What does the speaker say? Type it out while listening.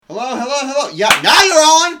Hello, hello, hello. Yeah, now you're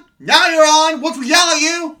on. Now you're on. Once we yell at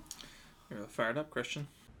you. You're fired up, Christian.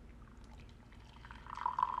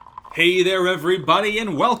 Hey there, everybody,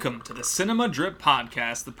 and welcome to the Cinema Drip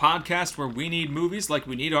Podcast, the podcast where we need movies like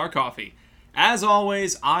we need our coffee. As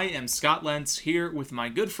always, I am Scott Lentz, here with my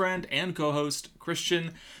good friend and co-host,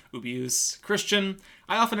 Christian Ubius. Christian,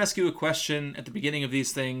 I often ask you a question at the beginning of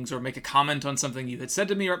these things, or make a comment on something you had said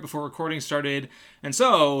to me right before recording started, and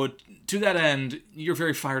so, to that end, you're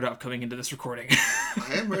very fired up coming into this recording.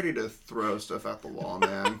 I am ready to throw stuff at the wall,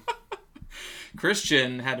 man.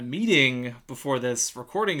 Christian had a meeting before this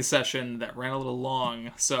recording session that ran a little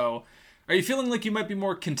long, so are you feeling like you might be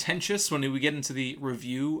more contentious when we get into the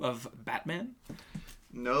review of Batman?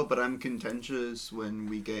 No, but I'm contentious when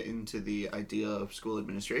we get into the idea of school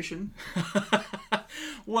administration.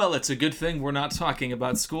 Well, it's a good thing we're not talking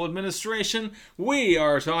about school administration. We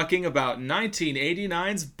are talking about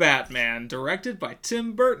 1989's Batman, directed by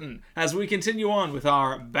Tim Burton, as we continue on with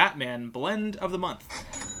our Batman Blend of the Month.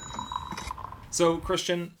 So,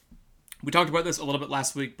 Christian, we talked about this a little bit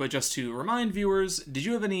last week, but just to remind viewers, did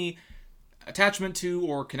you have any attachment to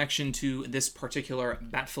or connection to this particular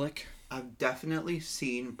Bat flick? I've definitely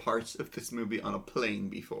seen parts of this movie on a plane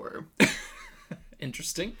before.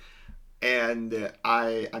 Interesting. And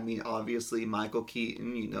I mean, obviously, Michael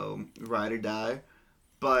Keaton, ride or die.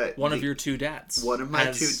 But one of your two dads. One of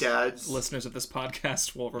my two dads. Listeners of this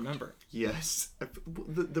podcast will remember. Yes.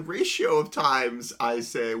 The ratio of times I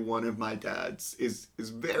say one of my dads is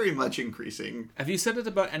very much increasing. Have you said it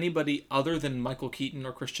about anybody other than Michael Keaton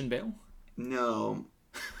or Christian Bale? No.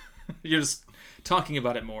 You're just talking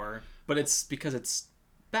about it more, but it's because it's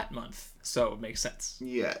Bat Month, so it makes sense.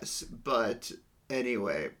 Yes, but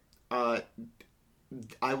anyway, I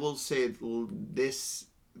will say this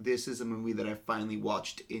is a movie that I finally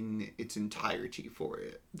watched in its entirety for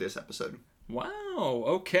this episode. Wow,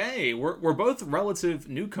 okay. We're both relative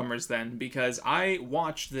newcomers then, because I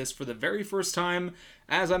watched this for the very first time,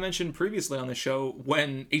 as I mentioned previously on the show,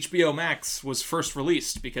 when HBO Max was first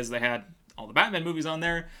released, because they had all the Batman movies on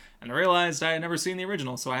there, and I realized I had never seen the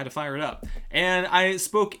original, so I had to fire it up. And I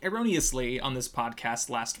spoke erroneously on this podcast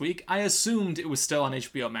last week. I assumed it was still on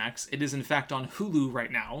HBO Max. It is in fact on Hulu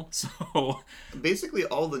right now, so... Basically,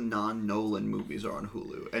 all the non-Nolan movies are on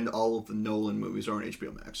Hulu, and all of the Nolan movies are on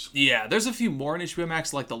HBO Max. Yeah, there's a few more on HBO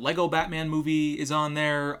Max, like the Lego Batman movie is on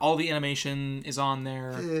there, all the animation is on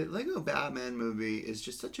there. The Lego Batman movie is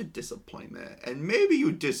just such a disappointment, and maybe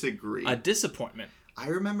you disagree. A disappointment. I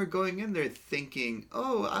remember going in there thinking,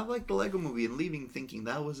 oh, I like the Lego movie, and leaving thinking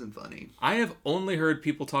that wasn't funny. I have only heard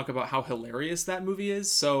people talk about how hilarious that movie is,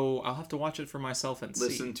 so I'll have to watch it for myself and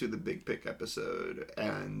Listen to the Big Pick episode,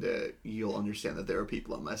 and you'll understand that there are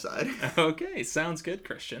people on my side. Okay, sounds good,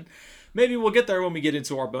 Christian. Maybe we'll get there when we get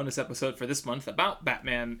into our bonus episode for this month about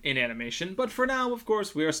Batman in animation, but for now, of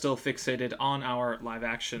course, we are still fixated on our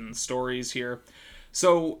live-action stories here.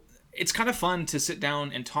 So it's kind of fun to sit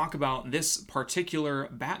down and talk about this particular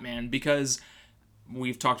Batman, because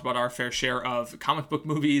we've talked about our fair share of comic book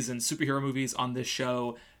movies and superhero movies on this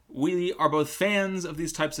show. We are both fans of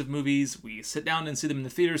these types of movies. We sit down and see them in the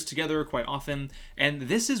theaters together quite often, and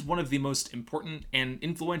this is one of the most important and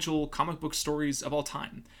influential comic book stories of all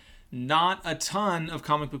time. Not a ton of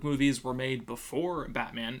comic book movies were made before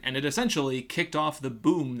Batman, and it essentially kicked off the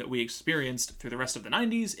boom that we experienced through the rest of the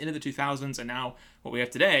 90s, into the 2000s, and now what we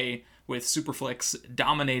have today, with super flicks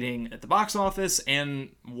dominating at the box office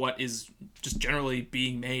and what is just generally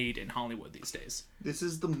being made in Hollywood these days. This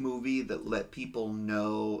is the movie that let people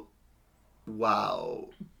know,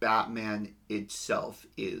 wow, Batman itself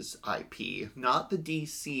is IP. Not the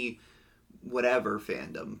DC whatever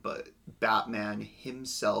fandom, but Batman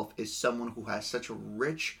himself is someone who has such a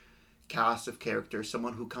rich cast of characters,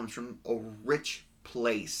 someone who comes from a rich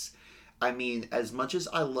place. I mean, as much as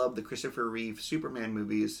I love the Christopher Reeve Superman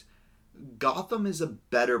movies, Gotham is a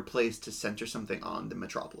better place to center something on than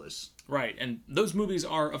Metropolis. Right, and those movies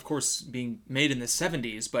are, of course, being made in the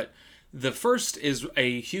 70s, but the first is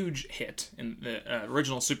a huge hit in the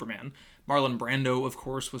original Superman. Marlon Brando, of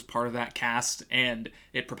course, was part of that cast, and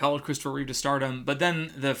it propelled Christopher Reeve to stardom. But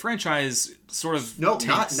then the franchise sort of not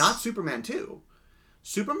Superman 2.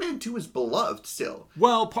 Superman 2 is beloved still.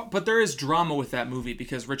 Well, but there is drama with that movie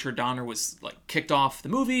because Richard Donner was kicked off the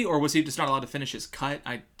movie, or was he just not allowed to finish his cut?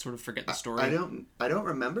 I sort of forget the story. I don't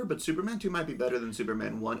remember, but Superman 2 might be better than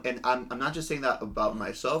Superman 1, and I'm not just saying that about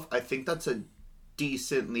myself. I think that's a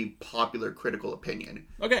decently popular critical opinion.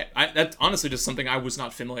 Okay, that's honestly just something I was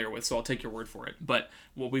not familiar with, so I'll take your word for it. But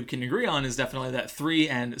what we can agree on is definitely that 3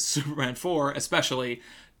 and Superman 4 especially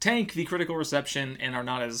tank the critical reception and are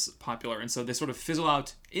not as popular, and so they sort of fizzle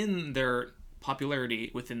out in their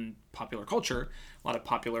popularity within popular culture. A lot of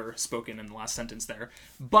popular spoken in the last sentence there.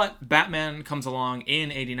 But Batman comes along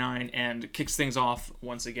in 89 and kicks things off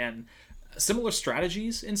once again. Similar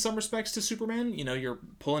strategies in some respects to Superman. You know, you're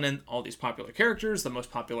pulling in all these popular characters, the most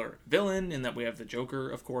popular villain, in that we have the Joker,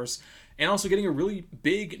 of course, and also getting a really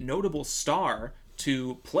big, notable star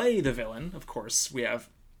to play the villain. Of course, we have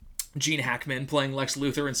Gene Hackman playing Lex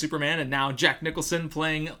Luthor in Superman, and now Jack Nicholson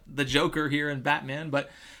playing the Joker here in Batman, but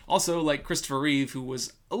also like Christopher Reeve, who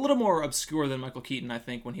was a little more obscure than Michael Keaton, I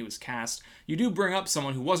think, when he was cast. You do bring up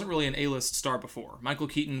someone who wasn't really an A-list star before. Michael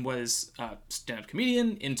Keaton was a stand-up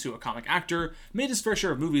comedian, into a comic actor, made his fair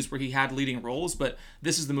share of movies where he had leading roles, but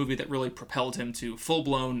this is the movie that really propelled him to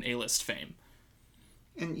full-blown A-list fame.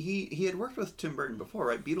 And he had worked with Tim Burton before,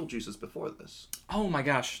 right? Beetlejuice is before this. Oh my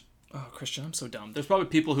gosh. Oh, Christian, I'm so dumb. There's probably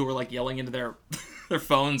people who were like yelling into their their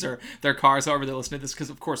phones or their cars, however they listen to this, because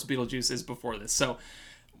of course Beetlejuice is before this. So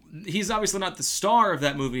he's obviously not the star of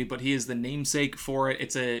that movie, but he is the namesake for it.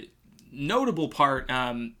 It's a notable part.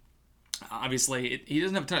 Obviously, he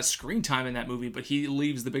doesn't have a ton of screen time in that movie, but he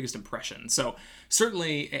leaves the biggest impression. So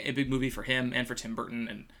certainly a big movie for him and for Tim Burton,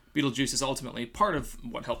 and Beetlejuice is ultimately part of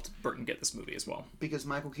what helped Burton get this movie as well. Because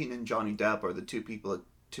Michael Keaton and Johnny Depp are the two people that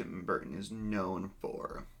Tim Burton is known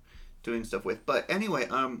for doing stuff with. But anyway,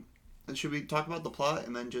 should we talk about the plot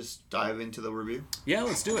and then just dive into the review? Yeah,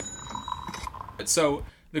 let's do it. So,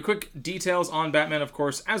 the quick details on Batman, of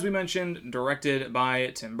course, as we mentioned, directed by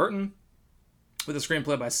Tim Burton, with a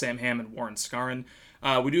screenplay by Sam Hamm and Warren Scarron.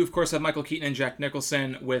 We do, of course, have Michael Keaton and Jack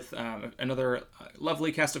Nicholson with another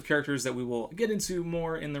lovely cast of characters that we will get into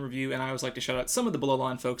more in the review. And I always like to shout out some of the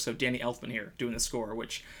below-line folks, so Danny Elfman here doing the score,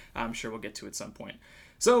 which I'm sure we'll get to at some point.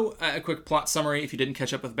 So, a quick plot summary if you didn't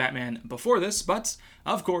catch up with Batman before this, but,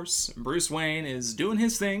 of course, Bruce Wayne is doing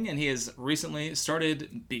his thing, and he has recently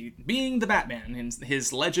started being the Batman, and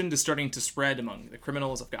his legend is starting to spread among the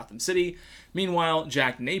criminals of Gotham City. Meanwhile,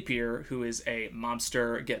 Jack Napier, who is a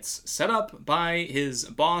mobster, gets set up by his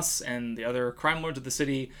boss and the other crime lords of the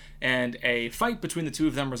city, and a fight between the two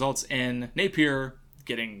of them results in Napier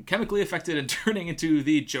getting chemically affected and turning into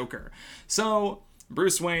the Joker. So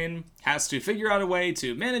Bruce Wayne has to figure out a way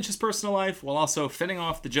to manage his personal life while also fending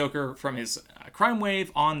off the Joker from his crime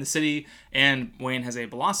wave on the city, and Wayne has a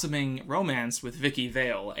blossoming romance with Vicky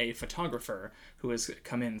Vale, a photographer who has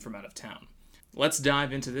come in from out of town. Let's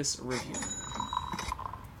dive into this review.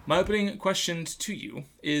 My opening question to you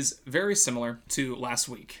is very similar to last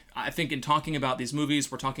week. I think in talking about these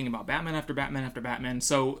movies, we're talking about Batman after Batman after Batman,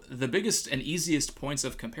 so the biggest and easiest points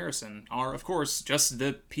of comparison are, of course, just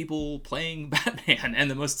the people playing Batman and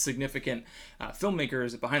the most significant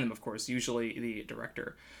filmmakers behind them, of course, usually the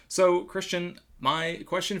director. So, Christian, my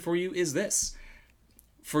question for you is this.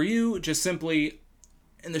 For you, just simply,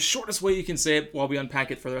 in the shortest way you can say it while we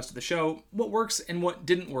unpack it for the rest of the show, what works and what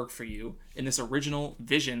didn't work for you in this original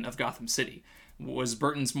vision of Gotham City? Was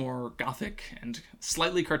Burton's more gothic and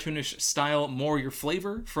slightly cartoonish style more your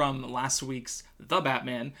flavor from last week's The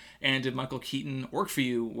Batman? And did Michael Keaton work for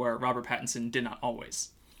you where Robert Pattinson did not always?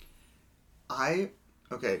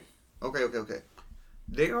 Okay.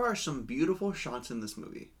 There are some beautiful shots in this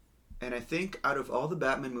movie. And I think out of all the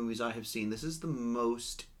Batman movies I have seen, this is the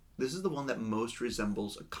one that most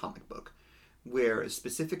resembles a comic book, where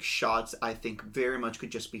specific shots I think very much could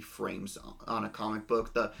just be frames on a comic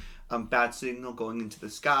book. The bat signal going into the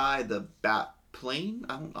sky, the bat plane,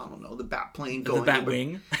 I don't know, the bat plane going... The bat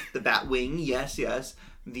wing. The bat wing, yes.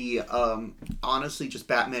 The, honestly, just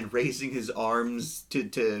Batman raising his arms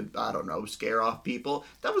to I don't know, scare off people.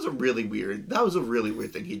 That was a really weird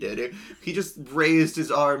thing he did. He just raised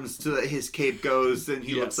his arms so that his cape goes and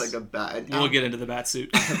he looks like a bat. We'll get into the bat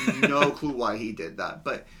suit. I have no clue why he did that,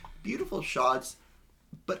 but beautiful shots.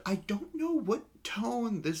 But I don't know what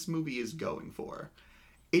tone this movie is going for.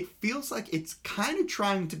 It feels like it's kind of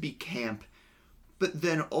trying to be camp, but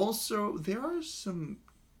then also there are some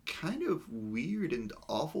kind of weird and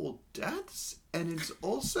awful deaths, and it's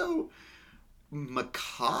also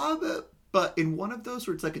macabre, but in one of those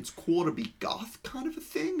where it's like it's cool to be goth kind of a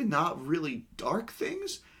thing, not really dark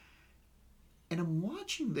things. And I'm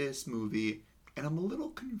watching this movie and I'm a little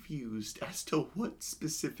confused as to what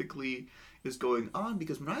specifically is going on,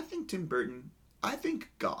 because when I think Tim Burton, I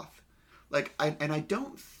think goth. I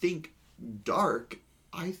don't think dark.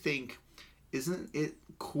 I think, isn't it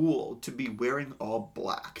cool to be wearing all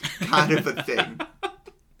black kind of a thing?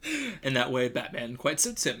 In that way, Batman quite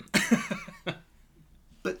suits him.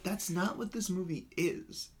 But that's not what this movie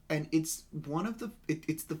is. And it's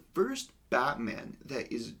it's the first Batman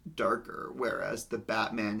that is darker, whereas the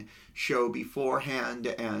Batman show beforehand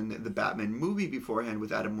and the Batman movie beforehand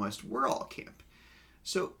with Adam West were all camp.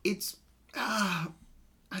 So it's I,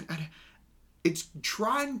 it's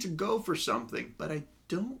trying to go for something, but I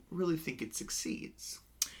don't really think it succeeds.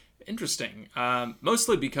 Interesting.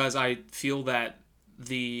 Mostly because I feel that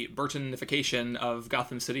the Burtonification of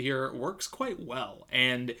Gotham City here works quite well.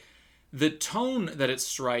 And the tone that it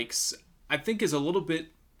strikes, I think, is a little bit...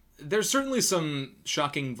 There's certainly some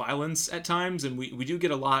shocking violence at times, and we do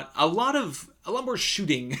get a lot more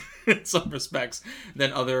shooting in some respects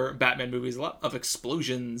than other Batman movies, a lot of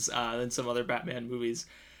explosions than some other Batman movies.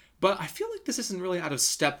 But I feel like this isn't really out of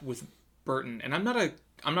step with Burton, and I'm not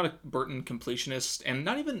a Burton completionist, and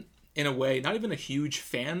not even a huge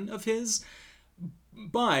fan of his.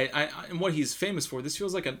 But and what he's famous for, this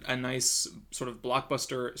feels like a nice sort of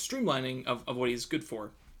blockbuster streamlining of what he's good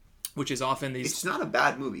for, which is often these... It's not a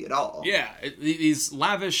bad movie at all. Yeah, these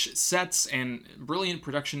lavish sets and brilliant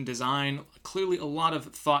production design, clearly a lot of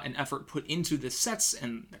thought and effort put into the sets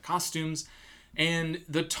and the costumes, and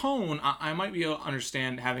the tone, I might be able to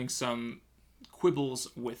understand having some quibbles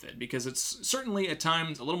with it, because it's certainly at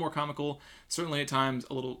times a little more comical, certainly at times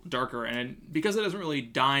a little darker, and because it doesn't really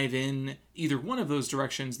dive in either one of those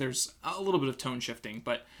directions, there's a little bit of tone shifting,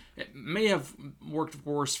 but it may have worked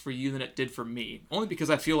worse for you than it did for me, only because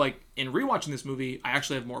I feel like in rewatching this movie, I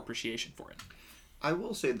actually have more appreciation for it. I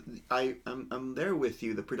will say that I'm there with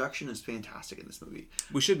you. The production is fantastic in this movie.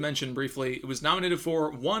 We should mention briefly, it was nominated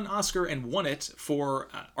for one Oscar and won it for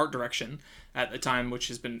art direction at the time, which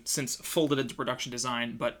has been since folded into production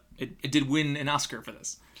design, but it did win an Oscar for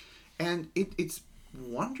this. And it's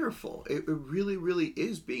wonderful. It really, really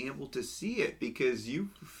is being able to see it, because you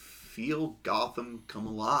feel Gotham come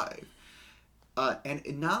alive.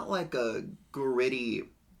 And not like a gritty,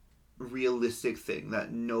 realistic thing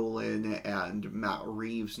that Nolan and Matt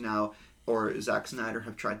Reeves now, or Zack Snyder,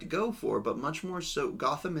 have tried to go for, but much more so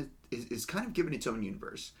Gotham is kind of given its own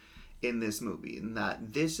universe in this movie, in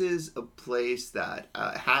that this is a place that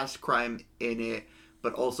has crime in it,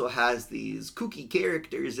 but also has these kooky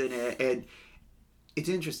characters in it, and it's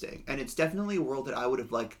interesting, and it's definitely a world that I would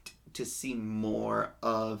have liked to see more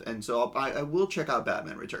of, and so I will check out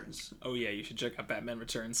Batman Returns. Oh yeah, you should check out Batman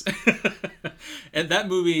Returns. And that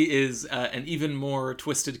movie is an even more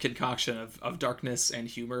twisted concoction of darkness and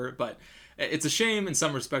humor, but it's a shame in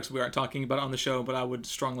some respects we aren't talking about it on the show, but I would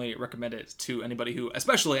strongly recommend it to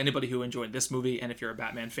especially anybody who enjoyed this movie, and if you're a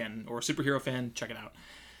Batman fan or a superhero fan, check it out.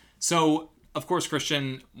 So, of course,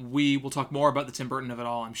 Christian, we will talk more about the Tim Burton of it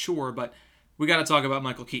all, I'm sure, but we got to talk about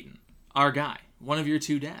Michael Keaton, our guy, one of your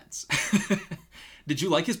two dads. Did you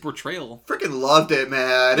like his portrayal? Freaking loved it,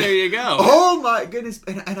 man. There you go. Oh my goodness.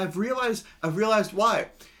 And I've realized why.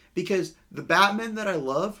 Because the Batman that I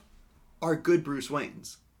love are good Bruce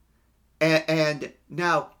Waynes. And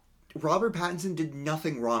now, Robert Pattinson did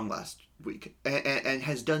nothing wrong last week. And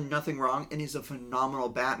has done nothing wrong, and is a phenomenal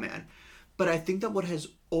Batman. But I think that what has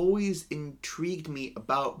always intrigued me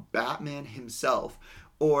about Batman himself,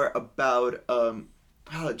 or about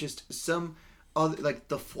just some other, like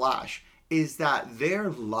The Flash, is that their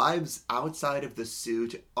lives outside of the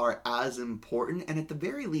suit are as important, and at the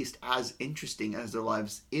very least as interesting as their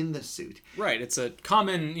lives in the suit. Right, it's a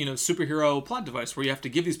common, superhero plot device where you have to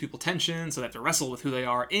give these people tension, so they have to wrestle with who they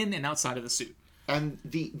are in and outside of the suit. And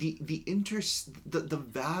the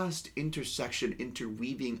vast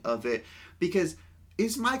interweaving of it, because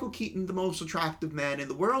is Michael Keaton the most attractive man in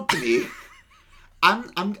the world to me? I'm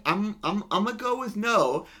gonna go with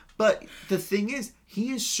no. But the thing is,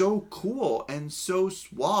 he is so cool and so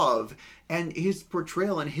suave, and his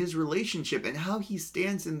portrayal and his relationship and how he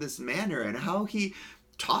stands in this manner and how he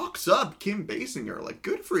talks up Kim Basinger, like,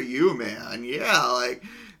 good for you, man. Yeah, like,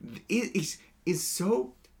 it is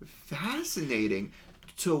so fascinating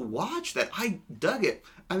to watch that. I dug it.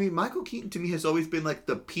 I mean, Michael Keaton to me has always been like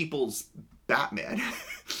the people's Batman.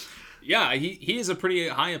 Yeah, he has a pretty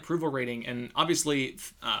high approval rating, and obviously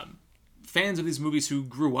fans of these movies who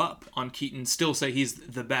grew up on Keaton still say he's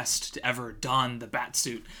the best to ever don the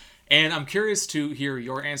Batsuit. And I'm curious to hear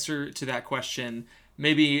your answer to that question,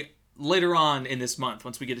 maybe later on in this month,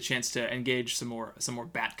 once we get a chance to engage some more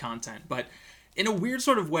Bat content. But in a weird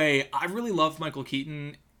sort of way, I really love Michael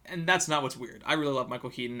Keaton, and that's not what's weird. I really love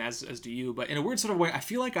Michael Keaton, as do you, but in a weird sort of way, I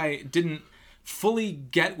feel like I didn't fully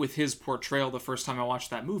get with his portrayal the first time I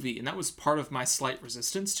watched that movie, and that was part of my slight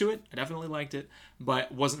resistance to it. I definitely liked it,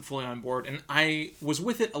 but wasn't fully on board, and I was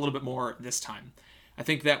with it a little bit more this time. I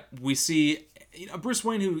think that we see Bruce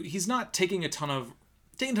Wayne who he's not taking a ton of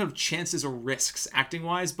chances or risks acting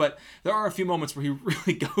wise, but there are a few moments where he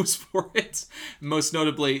really goes for it. Most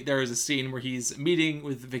notably, there is a scene where he's meeting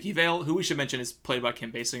with Vicky Vale, who we should mention is played by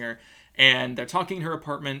Kim Basinger, and they're talking in her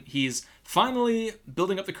apartment. He's finally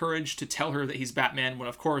building up the courage to tell her that he's Batman when,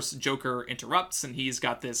 of course, Joker interrupts, and he's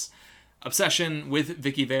got this obsession with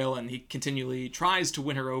Vicky Vale, and he continually tries to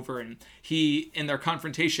win her over, and he, in their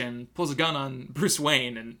confrontation, pulls a gun on Bruce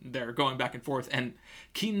Wayne, and they're going back and forth, and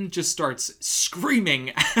Keaton just starts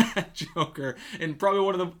screaming at Joker, and probably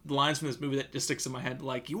one of the lines from this movie that just sticks in my head,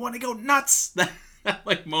 like, "You want to go nuts?" that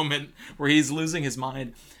like moment where he's losing his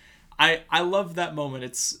mind. I love that moment.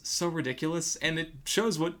 It's so ridiculous, and it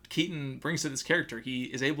shows what Keaton brings to this character. He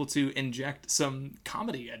is able to inject some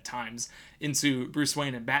comedy at times into Bruce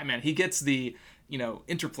Wayne and Batman. He gets the,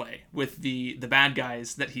 interplay with the bad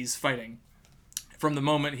guys that he's fighting. From the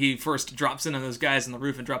moment he first drops in on those guys on the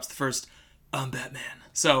roof and drops the first, "I'm Batman."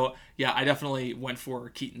 So, yeah, I definitely went for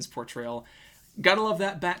Keaton's portrayal. Gotta love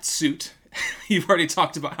that bat suit. You've already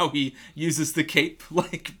talked about how he uses the cape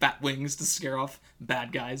like bat wings to scare off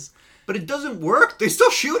bad guys. But it doesn't work. They still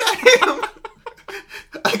shoot at him.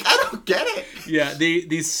 Like, I don't get it. Yeah,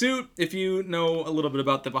 the suit, if you know a little bit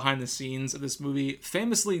about the behind the scenes of this movie,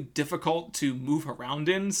 famously difficult to move around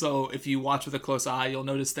in. So if you watch with a close eye, you'll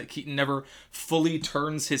notice that Keaton never fully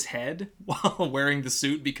turns his head while wearing the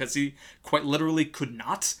suit because he quite literally could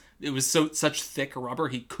not. It was such thick rubber,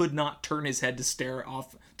 he could not turn his head to stare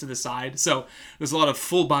off to the side. So there's a lot of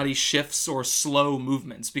full body shifts or slow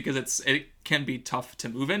movements because it can be tough to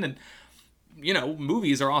move in. And,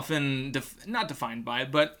 movies are often not defined by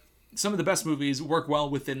it, but some of the best movies work well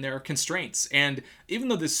within their constraints. And even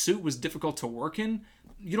though this suit was difficult to work in,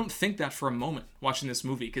 you don't think that for a moment watching this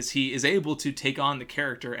movie because he is able to take on the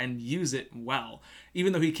character and use it well.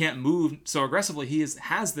 Even though he can't move so aggressively, he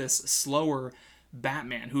has this slower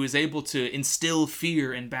Batman who is able to instill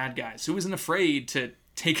fear in bad guys, who isn't afraid to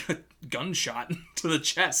take a gunshot to the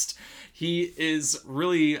chest. He is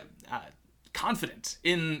really confident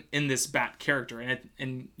in this Bat character,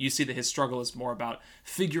 and you see that his struggle is more about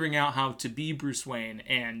figuring out how to be Bruce Wayne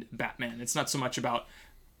and Batman. It's not so much about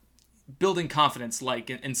building confidence like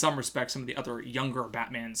in some respects some of the other younger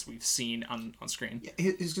Batmans we've seen on screen.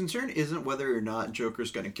 Yeah, his concern isn't whether or not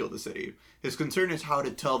Joker's going to kill the city. His concern is how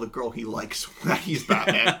to tell the girl he likes that he's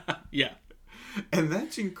Batman. Yeah. And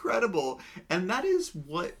that's incredible. And that is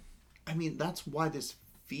that's why this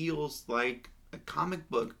feels like a comic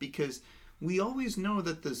book, because we always know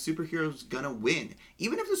that the superhero's going to win.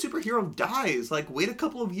 Even if the superhero dies, wait a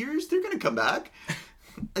couple of years, they're going to come back.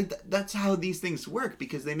 That's how these things work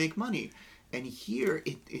because they make money. And here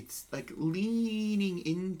it's like leaning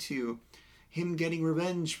into him getting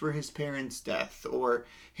revenge for his parents' death, or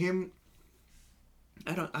him,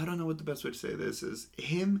 I don't know what the best way to say this is,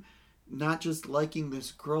 him not just liking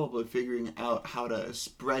this girl but figuring out how to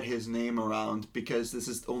spread his name around because this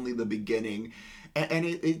is only the beginning. And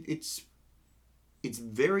it's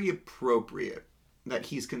very appropriate that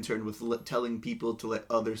he's concerned with telling people to let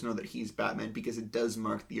others know that he's Batman, because it does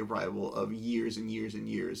mark the arrival of years and years and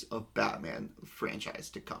years of Batman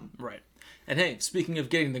franchise to come. Right. And hey, speaking of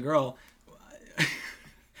getting the girl,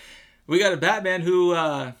 we got a Batman who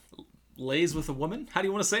lays with a woman. How do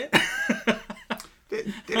you want to say it?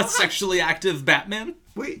 A sexually active Batman?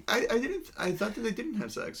 Wait, I thought that they didn't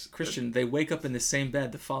have sex. Christian, they wake up in the same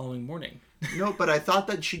bed the following morning. No, but I thought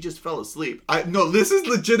that she just fell asleep. No, this is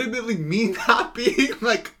legitimately me not being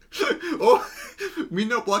me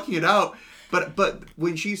not blocking it out. But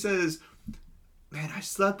when she says, "Man, I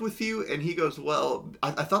slept with you," and he goes, "Well,"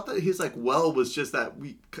 I thought that his well was just that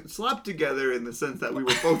we slept together in the sense that we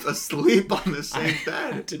were both asleep on the same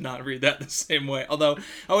bed. I did not read that the same way. Although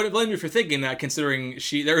I wouldn't blame you for thinking that, considering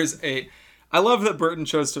I love that Burton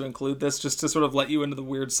chose to include this just to sort of let you into the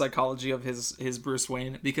weird psychology of his Bruce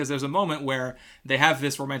Wayne, because there's a moment where they have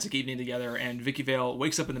this romantic evening together and Vicky Vale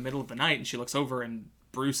wakes up in the middle of the night and she looks over and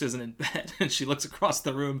Bruce isn't in bed, and she looks across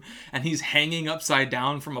the room and he's hanging upside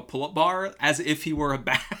down from a pull-up bar as if he were a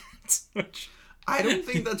bat. I don't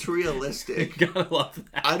think that's realistic. Gotta love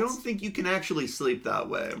that. I don't think you can actually sleep that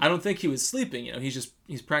way. I don't think he was sleeping,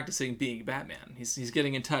 he's practicing being Batman. He's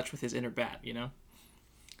getting in touch with his inner bat,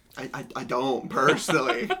 I don't,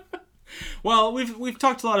 personally. Well, we've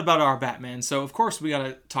talked a lot about our Batman, so of course we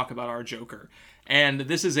gotta talk about our Joker. And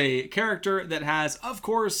this is a character that has, of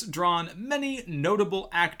course, drawn many notable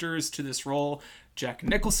actors to this role. Jack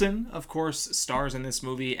Nicholson, of course, stars in this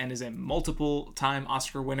movie and is a multiple-time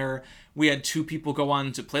Oscar winner. We had two people go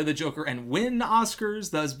on to play the Joker and win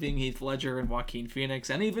Oscars, thus being Heath Ledger and Joaquin Phoenix,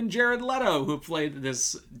 and even Jared Leto, who played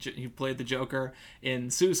the Joker in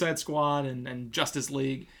Suicide Squad and Justice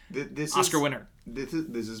League. Oscar winner. This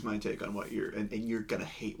is my take on what and you're gonna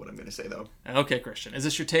hate what I'm gonna say though. Okay, Christian, is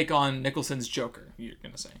this your take on Nicholson's Joker? You're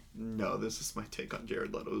gonna say? No, this is my take on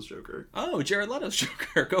Jared Leto's Joker. Oh, Jared Leto's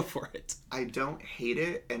Joker. Go for it. I don't hate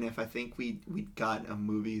it, and if I think we got a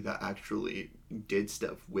movie that actually did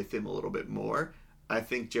stuff with him a little bit more, I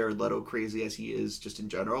think Jared Leto, crazy as he is just in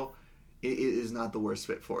general, it is not the worst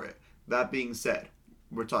fit for it. That being said,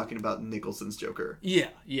 we're talking about Nicholson's Joker. Yeah.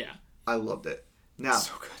 I loved it. Now,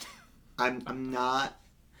 So good. I'm not.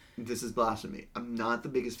 This is blasphemy. I'm not the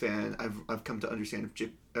biggest fan. I've come to understand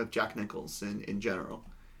of Jack Nicholson in general,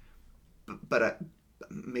 but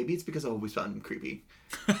maybe it's because I always found him creepy.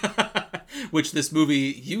 Which this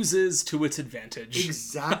movie uses to its advantage.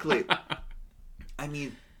 Exactly. I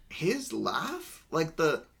mean, his laugh, like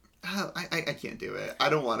I can't do it. I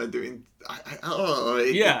don't want to do it. I don't know.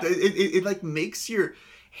 It like makes your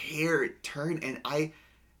hair turn, and I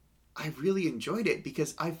really enjoyed it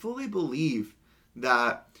because I fully believe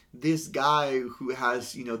that this guy who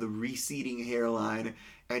has, the receding hairline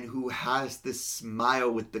and who has this smile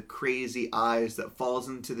with the crazy eyes that falls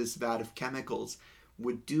into this vat of chemicals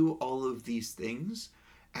would do all of these things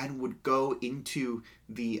and would go into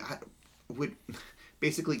would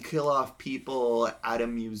basically kill off people at a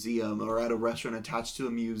museum or at a restaurant attached to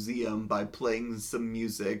a museum by playing some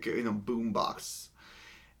music in a boombox.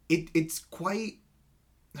 It's quite,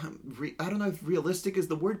 I don't know if realistic is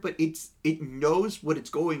the word, but it knows what it's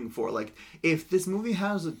going for. Like, if this movie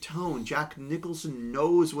has a tone, Jack Nicholson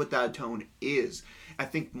knows what that tone is. I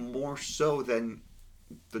think more so than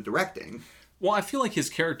the directing. Well, I feel like his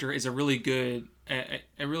character is a really good,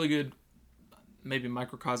 maybe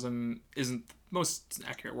microcosm isn't the most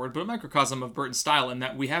accurate word, but a microcosm of Burton's style, in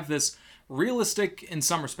that we have this realistic, in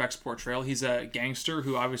some respects, portrayal. He's a gangster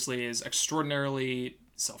who obviously is extraordinarily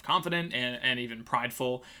self-confident and even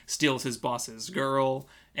prideful, steals his boss's girl,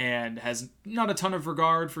 and has not a ton of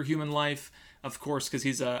regard for human life, of course, because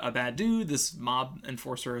he's a bad dude, this mob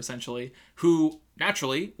enforcer, essentially, who,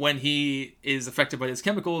 naturally, when he is affected by these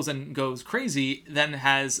chemicals and goes crazy, then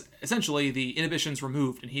has, essentially, the inhibitions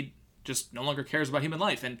removed, and he just no longer cares about human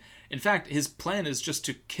life. And, in fact, his plan is just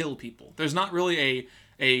to kill people. There's not really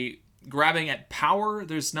a grabbing at power.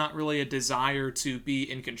 There's not really a desire to be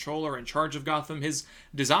in control or in charge of Gotham. His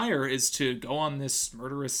desire is to go on this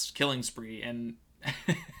murderous killing spree, and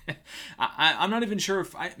I'm not even sure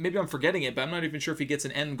if maybe I'm forgetting it, but I'm not even sure if he gets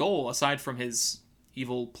an end goal aside from his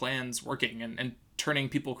evil plans working and turning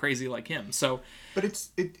people crazy like him. So, but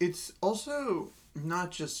it's also not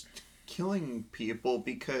just killing people,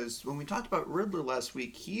 because when we talked about Riddler last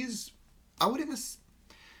week, he is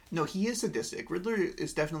sadistic. Riddler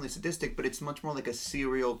is definitely sadistic, but it's much more like a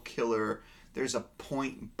serial killer. There's a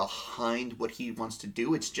point behind what he wants to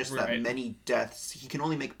do. It's just that many deaths. He can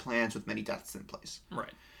only make plans with many deaths in place.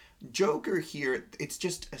 Right. Joker here, it's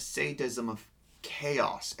just a sadism of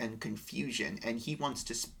chaos and confusion, and he wants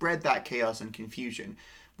to spread that chaos and confusion,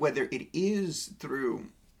 whether it is through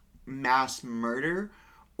mass murder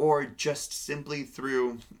or just simply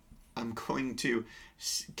through, I'm going to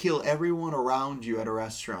kill everyone around you at a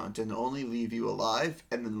restaurant and only leave you alive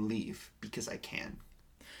and then leave because I can.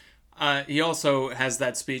 He also has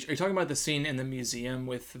that speech. Are you talking about the scene in the museum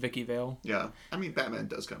with Vicky Vale? Yeah. I mean, Batman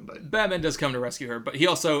does come to rescue her, but he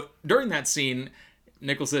also, during that scene,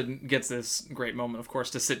 Nicholson gets this great moment, of course,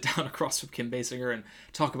 to sit down across from Kim Basinger and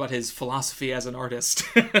talk about his philosophy as an artist.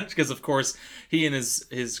 Because, of course, he and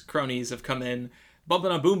his cronies have come in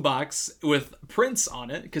bumping a boombox with Prince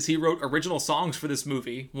on it, because he wrote original songs for this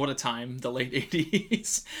movie. What a time, the late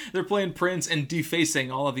 80s. They're playing Prince and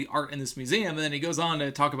defacing all of the art in this museum, and then he goes on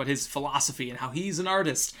to talk about his philosophy and how he's an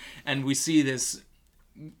artist. And we see this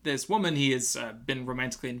woman he has been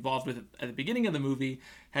romantically involved with at the beginning of the movie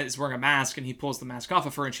is wearing a mask, and he pulls the mask off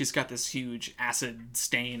of her, and she's got this huge acid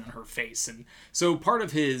stain on her face. And so part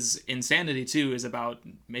of his insanity too is about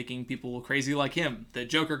making people crazy like him. The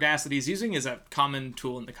Joker gas that he's using is a common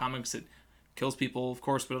tool in the comics. It kills people, of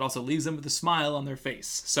course, but it also leaves them with a smile on their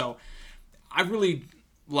face. So I really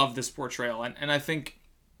love this portrayal, and I think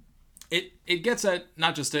it gets at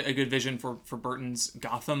not just a good vision for Burton's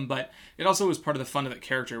Gotham, but it also is part of the fun of that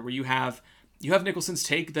character, where you have Nicholson's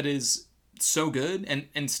take that is so good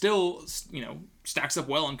and still, stacks up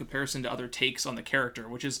well in comparison to other takes on the character,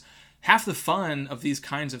 which is half the fun of these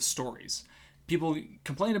kinds of stories. People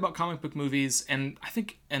complain about comic book movies, and I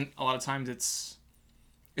think, and a lot of times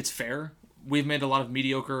it's fair. We've made a lot of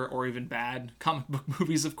mediocre or even bad comic book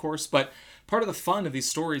movies, of course, but part of the fun of these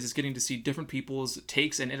stories is getting to see different people's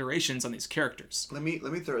takes and iterations on these characters. Let me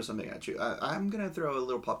throw something at you. I'm gonna throw a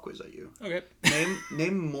little pop quiz at you. Okay.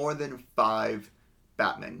 Name more than 5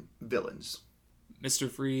 Batman villains. Mr.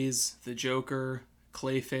 Freeze, the Joker,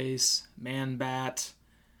 Clayface, Man-Bat,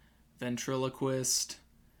 Ventriloquist,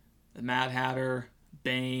 the Mad Hatter,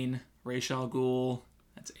 Bane, Ra's al Ghul.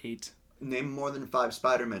 That's 8. Name more than 5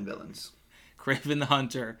 Spider-Man villains. Kraven the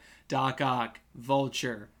Hunter, Doc Ock,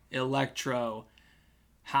 Vulture, Electro,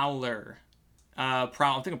 Howler, I'm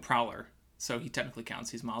thinking Prowler, so he technically counts.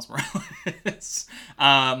 He's Miles Morales.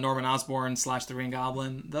 Norman Osborn / the Green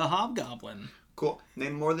Goblin, the Hobgoblin. Cool.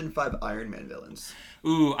 Name more than 5 Iron Man villains.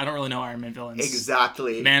 Ooh, I don't really know Iron Man villains.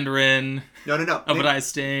 Exactly. Mandarin. No. Obadiah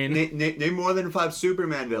Stane. Name more than 5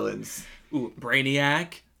 Superman villains. Ooh,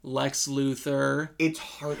 Brainiac, Lex Luthor. It's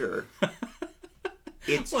harder.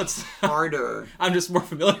 It's harder. I'm just more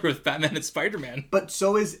familiar with Batman and Spider-Man. But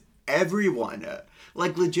so is everyone.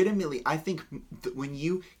 Like, legitimately, I think when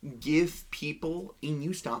you give people and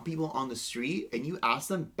you stop people on the street and you ask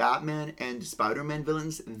them Batman and Spider-Man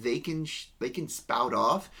villains, they can spout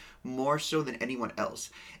off more so than anyone else.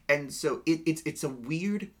 And so it's a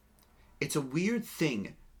weird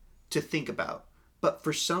thing to think about. But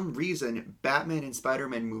for some reason, Batman and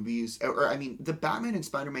Spider-Man movies, the Batman and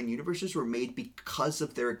Spider-Man universes were made because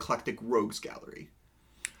of their eclectic rogues gallery.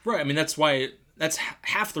 Right. I mean, that's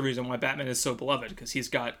half the reason why Batman is so beloved, because he's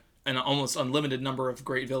got an almost unlimited number of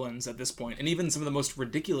great villains at this point, and even some of the most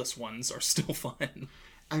ridiculous ones are still fun.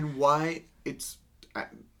 And why it's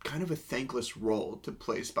kind of a thankless role to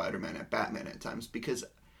play Spider-Man at Batman at times, because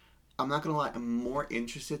I'm not going to lie, I'm more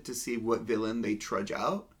interested to see what villain they trudge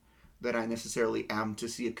out than I necessarily am to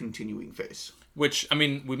see a continuing face. Which, I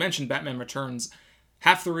mean, we mentioned Batman Returns.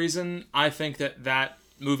 Half the reason I think that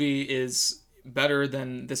movie is better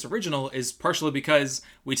than this original is partially because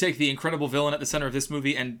we take the incredible villain at the center of this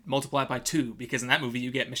movie and multiply it by 2, because in that movie you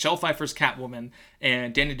get Michelle Pfeiffer's Catwoman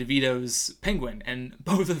and Danny DeVito's Penguin, and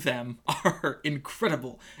both of them are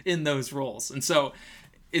incredible in those roles. And so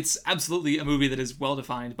it's absolutely a movie that is well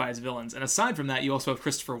defined by its villains. And aside from that, you also have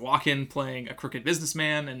Christopher Walken playing a crooked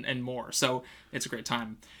businessman and more. So it's a great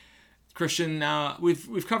time. Christian,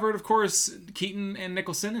 we've covered, of course, Keaton and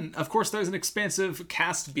Nicholson, and of course there's an expansive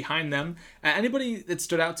cast behind them. Anybody that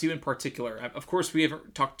stood out to you in particular? Of course, we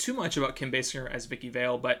haven't talked too much about Kim Basinger as Vicky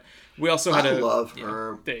Vale, but we also had I love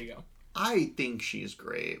her. There you go. I think she's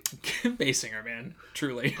great. Kim Basinger, man,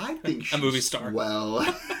 truly. I think she's a movie star. Well,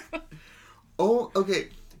 oh, okay.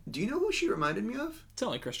 Do you know who she reminded me of?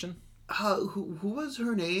 Tell me, Christian. Who was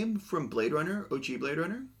her name from Blade Runner? OG Blade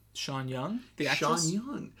Runner? Sean Young, the actress. Sean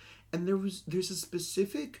Young. And there's a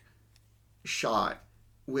specific shot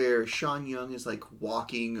where Sean Young is like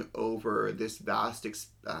walking over this vast,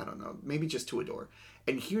 I don't know, maybe just to a door.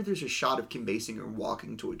 And here there's a shot of Kim Basinger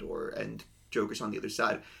walking to a door and Joker's on the other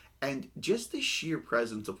side. And just the sheer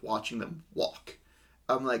presence of watching them walk.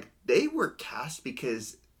 I'm like, they were cast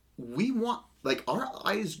because we want, like, our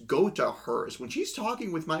eyes go to hers. When she's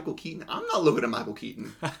talking with Michael Keaton, I'm not looking at Michael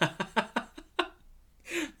Keaton.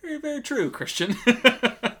 Very, very true, Christian.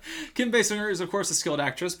 Kim Basinger is, of course, a skilled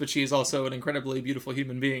actress, but she's also an incredibly beautiful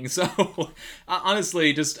human being. So,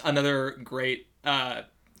 honestly, just another great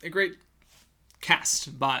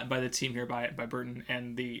cast by the team here, by Burton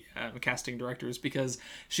and the casting directors, because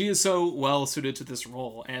she is so well suited to this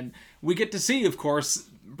role. And we get to see, of course,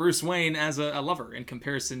 Bruce Wayne as a lover in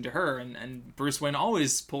comparison to her. And Bruce Wayne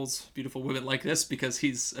always pulls beautiful women like this because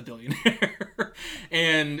he's a billionaire.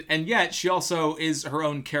 and yet she also is her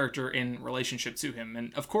own character in relationship to him.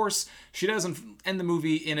 And of course, she doesn't end the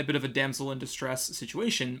movie in a bit of a damsel in distress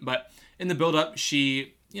situation, but in the build-up,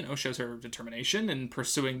 she shows her determination in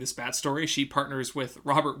pursuing this bat story. She partners with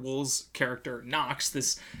Robert Wool's character, Knox,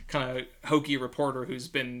 this kind of hokey reporter who's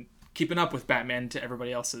been keeping up with Batman to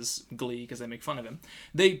everybody else's glee because they make fun of him.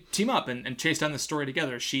 They team up and chase down the story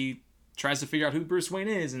together. She tries to figure out who Bruce Wayne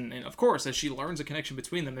is, and of course, as she learns a connection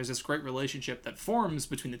between them, there's this great relationship that forms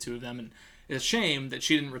between the two of them, and it's a shame that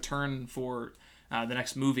she didn't return for the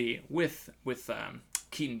next movie with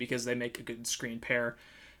Keaton, because they make a good screen pair.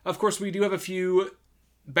 Of course, we do have a few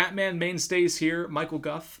Batman mainstays here. Michael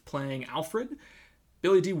Gough playing Alfred.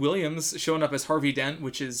 Billy D. Williams showing up as Harvey Dent,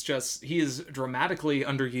 which is just, he is dramatically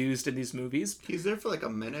underused in these movies. He's there for like a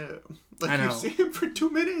minute. I know. You see him for 2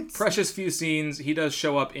 minutes. Precious few scenes. He does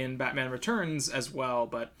show up in Batman Returns as well,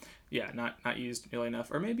 but yeah, not used nearly enough.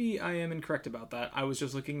 Or maybe I am incorrect about that. I was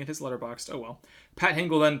just looking at his Letterboxd. Oh well. Pat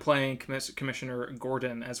Hingle then playing Commissioner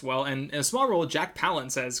Gordon as well. And in a small role, Jack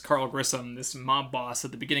Palance as Carl Grissom, this mob boss at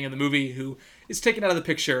the beginning of the movie who is taken out of the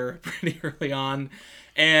picture pretty early on.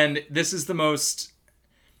 And this is the most...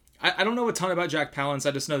 I don't know a ton about Jack Palance.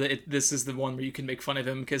 I just know that this is the one where you can make fun of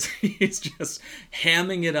him because he's just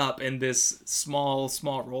hamming it up in this small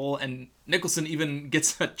role. And Nicholson even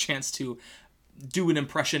gets a chance to do an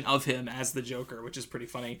impression of him as the Joker, which is pretty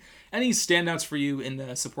funny. Any standouts for you in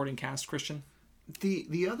the supporting cast, Christian?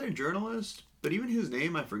 The other journalist, but even his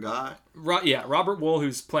name I forgot. Robert Wool,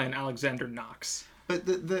 who's playing Alexander Knox. But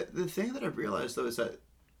the thing that I've realized, though, is that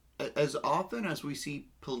as often as we see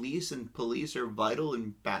police, and police are vital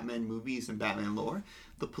in Batman movies and Batman lore,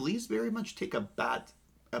 the police very much take a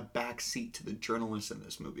back seat to the journalists in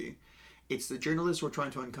this movie. It's the journalists who are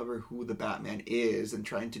trying to uncover who the Batman is and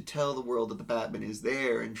trying to tell the world that the Batman is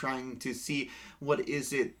there and trying to see what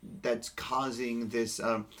is it that's causing this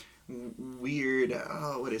weird,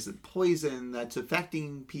 poison that's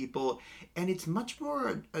affecting people. And it's much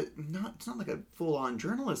more, it's not like a full-on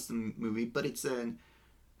journalism movie, but it's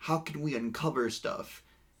how can we uncover stuff?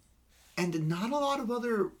 And not a lot of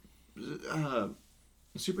other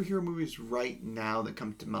superhero movies right now that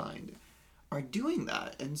come to mind are doing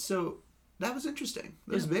that. And so that was interesting.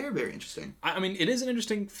 That was very, very interesting. I mean, it is an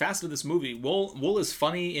interesting facet of this movie. Wool is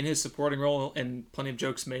funny in his supporting role, and plenty of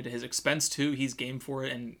jokes made at his expense, too. He's game for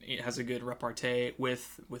it, and it has a good repartee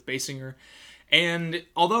with Basinger. And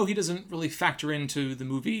although he doesn't really factor into the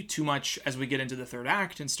movie too much as we get into the third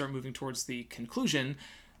act and start moving towards the conclusion,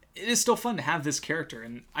 it is still fun to have this character.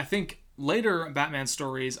 And I think later Batman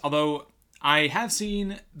stories, although I have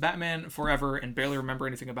seen Batman Forever and barely remember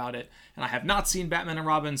anything about it, and I have not seen Batman and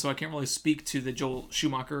Robin, so I can't really speak to the Joel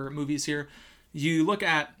Schumacher movies here. You look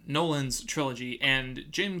at Nolan's trilogy, and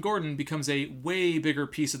Jim Gordon becomes a way bigger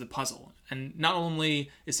piece of the puzzle. And not only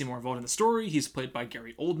is he more involved in the story, he's played by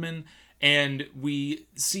Gary Oldman, and we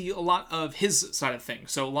see a lot of his side of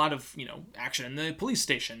things. So a lot of, action in the police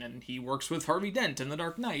station, and he works with Harvey Dent in The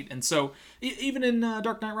Dark Knight. And so even in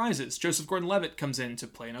Dark Knight Rises, Joseph Gordon-Levitt comes in to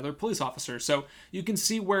play another police officer. So you can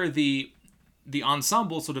see where the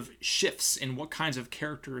ensemble sort of shifts in what kinds of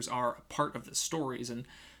characters are a part of the stories. And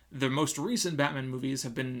the most recent Batman movies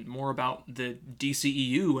have been more about the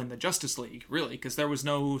DCEU and the Justice League, really, because there was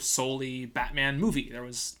no solely Batman movie. There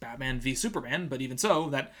was Batman v Superman, but even so,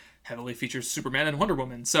 that heavily features Superman and Wonder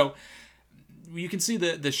Woman. So you can see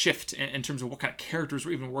the shift in terms of what kind of characters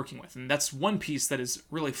we're even working with. And that's one piece that is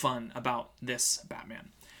really fun about this Batman.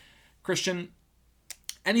 Christian,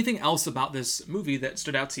 anything else about this movie that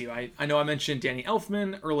stood out to you? I know I mentioned Danny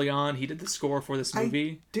Elfman early on. He did the score for this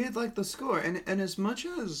movie. I did like the score. And as much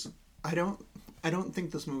as I don't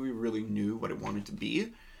think this movie really knew what it wanted to be,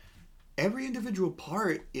 every individual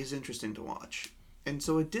part is interesting to watch. And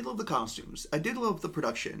so I did love the costumes. I did love the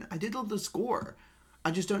production. I did love the score.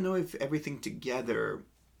 I just don't know if everything together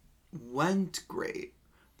went great.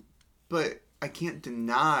 But I can't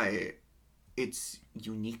deny its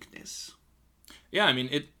uniqueness. Yeah, I mean,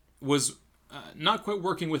 it was not quite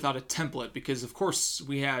working without a template because, of course,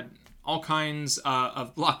 we had all kinds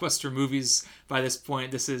of blockbuster movies by this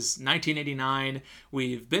point. This is 1989.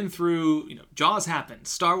 We've been through, Jaws happened,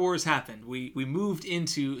 Star Wars happened. We moved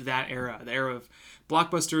into that era, the era of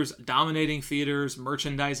blockbusters dominating theaters,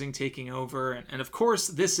 merchandising taking over, and of course,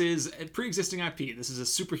 this is a pre-existing IP. This is a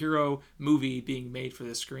superhero movie being made for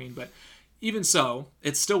the screen, but even so,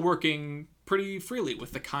 it's still working pretty freely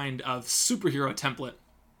with the kind of superhero template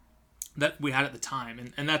that we had at the time.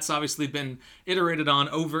 And that's obviously been iterated on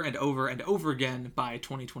over and over and over again by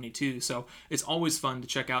 2022. So it's always fun to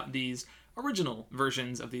check out these original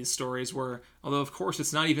versions of these stories where, although of course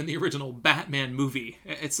it's not even the original Batman movie,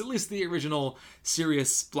 it's at least the original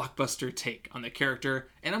serious blockbuster take on the character.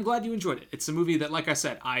 And I'm glad you enjoyed it. It's a movie that, like I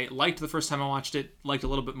said, I liked the first time I watched it, liked a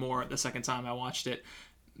little bit more the second time I watched it.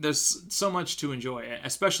 There's so much to enjoy,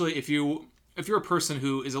 especially if you're a person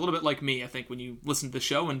who is a little bit like me, I think, when you listen to the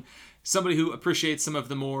show, and somebody who appreciates some of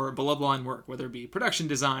the more below-the-line work, whether it be production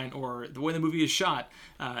design or the way the movie is shot.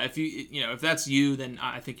 If that's you, then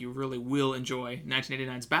I think you really will enjoy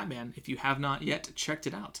 1989's Batman if you have not yet checked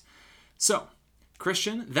it out. So,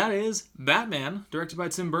 Christian, that is Batman, directed by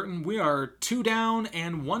Tim Burton. We are 2 down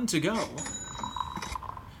and 1 to go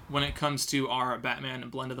when it comes to our Batman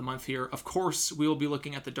blend of the month here. Of course, we will be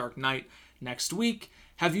looking at The Dark Knight next week.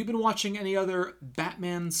 Have you been watching any other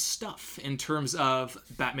Batman stuff in terms of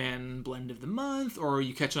Batman blend of the month, or are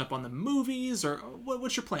you catching up on the movies, or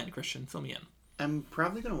what's your plan, Christian? Fill me in. I'm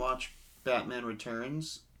probably going to watch Batman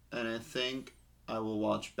Returns, and I think I will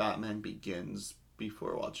watch Batman Begins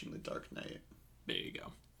before watching The Dark Knight. There you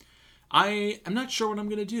go. I am not sure what I'm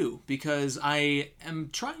going to do because I am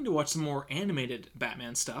trying to watch some more animated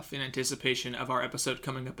Batman stuff in anticipation of our episode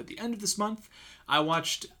coming up at the end of this month. I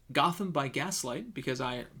watched Gotham by Gaslight, because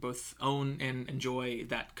I both own and enjoy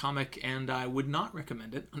that comic, and I would not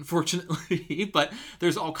recommend it, unfortunately. But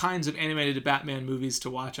there's all kinds of animated Batman movies to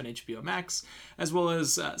watch on HBO Max, as well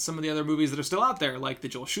as some of the other movies that are still out there, like the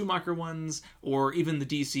Joel Schumacher ones, or even the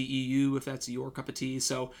DCEU, if that's your cup of tea.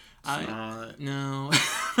 So, no,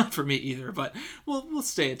 not for me either, but we'll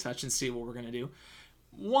stay in touch and see what we're going to do.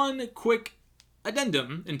 One quick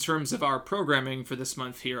addendum in terms of our programming for this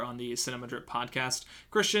month here on the Cinema Drip podcast.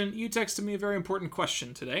 Christian, you texted me a very important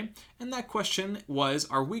question today, and that question was,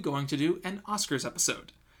 are we going to do an Oscars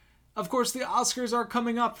episode? Of course, the Oscars are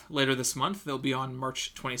coming up later this month. They'll be on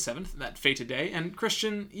March 27th, that fated day, and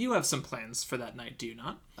Christian, you have some plans for that night, do you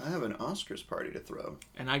not? I have an Oscars party to throw.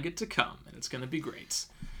 And I get to come, and it's going to be great.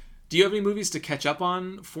 Do you have any movies to catch up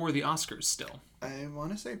on for the Oscars still? I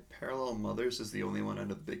want to say Parallel Mothers is the only one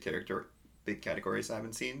under the big categories I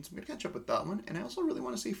haven't seen, so I'm going to catch up with that one. And I also really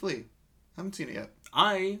want to see Flea. I haven't seen it yet.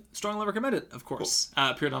 I strongly recommend it, of course.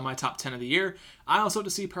 Cool. Appeared on my top 10 of the year. I also have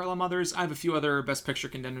to see Parallel Mothers. I have a few other Best Picture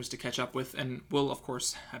contenders to catch up with, and will, of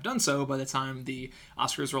course, have done so by the time the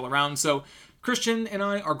Oscars roll around. So Christian and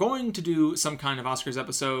I are going to do some kind of Oscars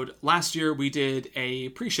episode. Last year, we did a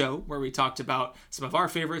pre-show where we talked about some of our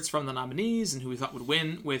favorites from the nominees and who we thought would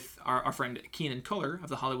win with our friend Keenan Culler of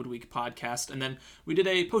the Hollywood Week podcast. And then we did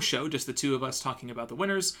a post-show, just the two of us talking about the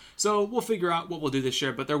winners. So we'll figure out what we'll do this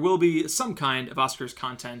year, but there will be some kind of Oscars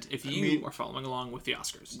content if you are following along with the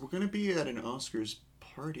Oscars. We're going to be at an Oscars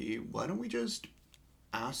party. Why don't we just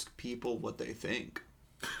ask people what they think?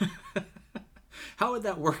 How would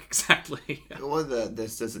that work exactly? Well,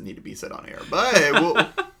 this doesn't need to be said on air, but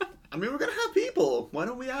we're going to have people. Why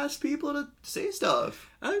don't we ask people to say stuff?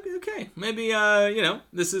 Okay. Maybe,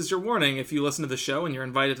 this is your warning. If you listen to the show and you're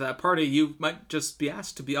invited to that party, you might just be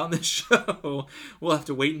asked to be on this show. We'll have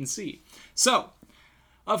to wait and see. So,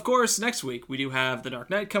 of course, next week we do have The Dark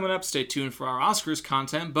Knight coming up. Stay tuned for our Oscars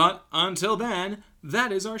content, but until then,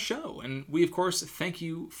 that is our show. And we, of course, thank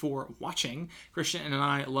you for watching. Christian and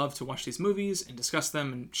I love to watch these movies and discuss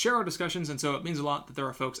them and share our discussions, and so it means a lot that there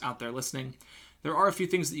are folks out there listening. There are a few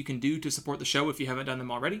things that you can do to support the show if you haven't done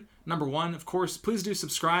them already. Number one, of course, please do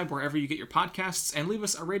subscribe wherever you get your podcasts and leave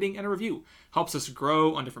us a rating and a review. Helps us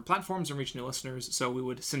grow on different platforms and reach new listeners, so we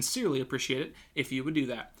would sincerely appreciate it if you would do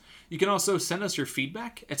that. You can also send us your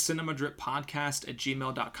feedback at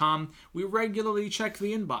cinemadrippodcast@gmail.com. We regularly check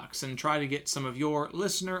the inbox and try to get some of your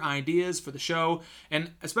listener ideas for the show.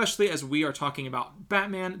 And especially as we are talking about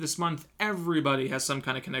Batman this month, everybody has some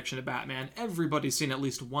kind of connection to Batman. Everybody's seen at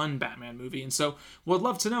least one Batman movie. And so we'd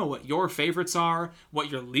love to know what your favorites are, what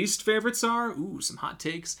your least favorites are. Ooh, some hot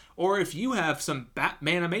takes. Or if you have some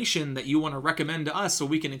Batmanimation that you want to recommend to us so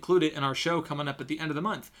we can include it in our show coming up at the end of the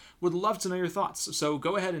month. Would love to know your thoughts. So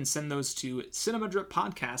go ahead and send those to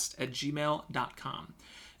cinemadrippodcast@gmail.com.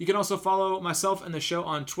 You can also follow myself and the show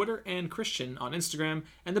on Twitter and Christian on Instagram,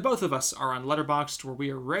 and the both of us are on Letterboxd, where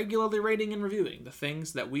we are regularly rating and reviewing the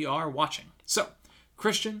things that we are watching. So,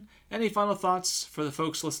 Christian, any final thoughts for the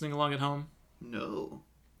folks listening along at home? No.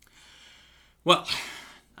 Well,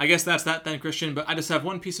 I guess that's that then, Christian, but I just have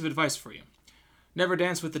one piece of advice for you. Never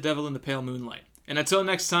dance with the devil in the pale moonlight. And until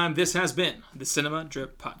next time, this has been the Cinema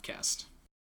Drip Podcast.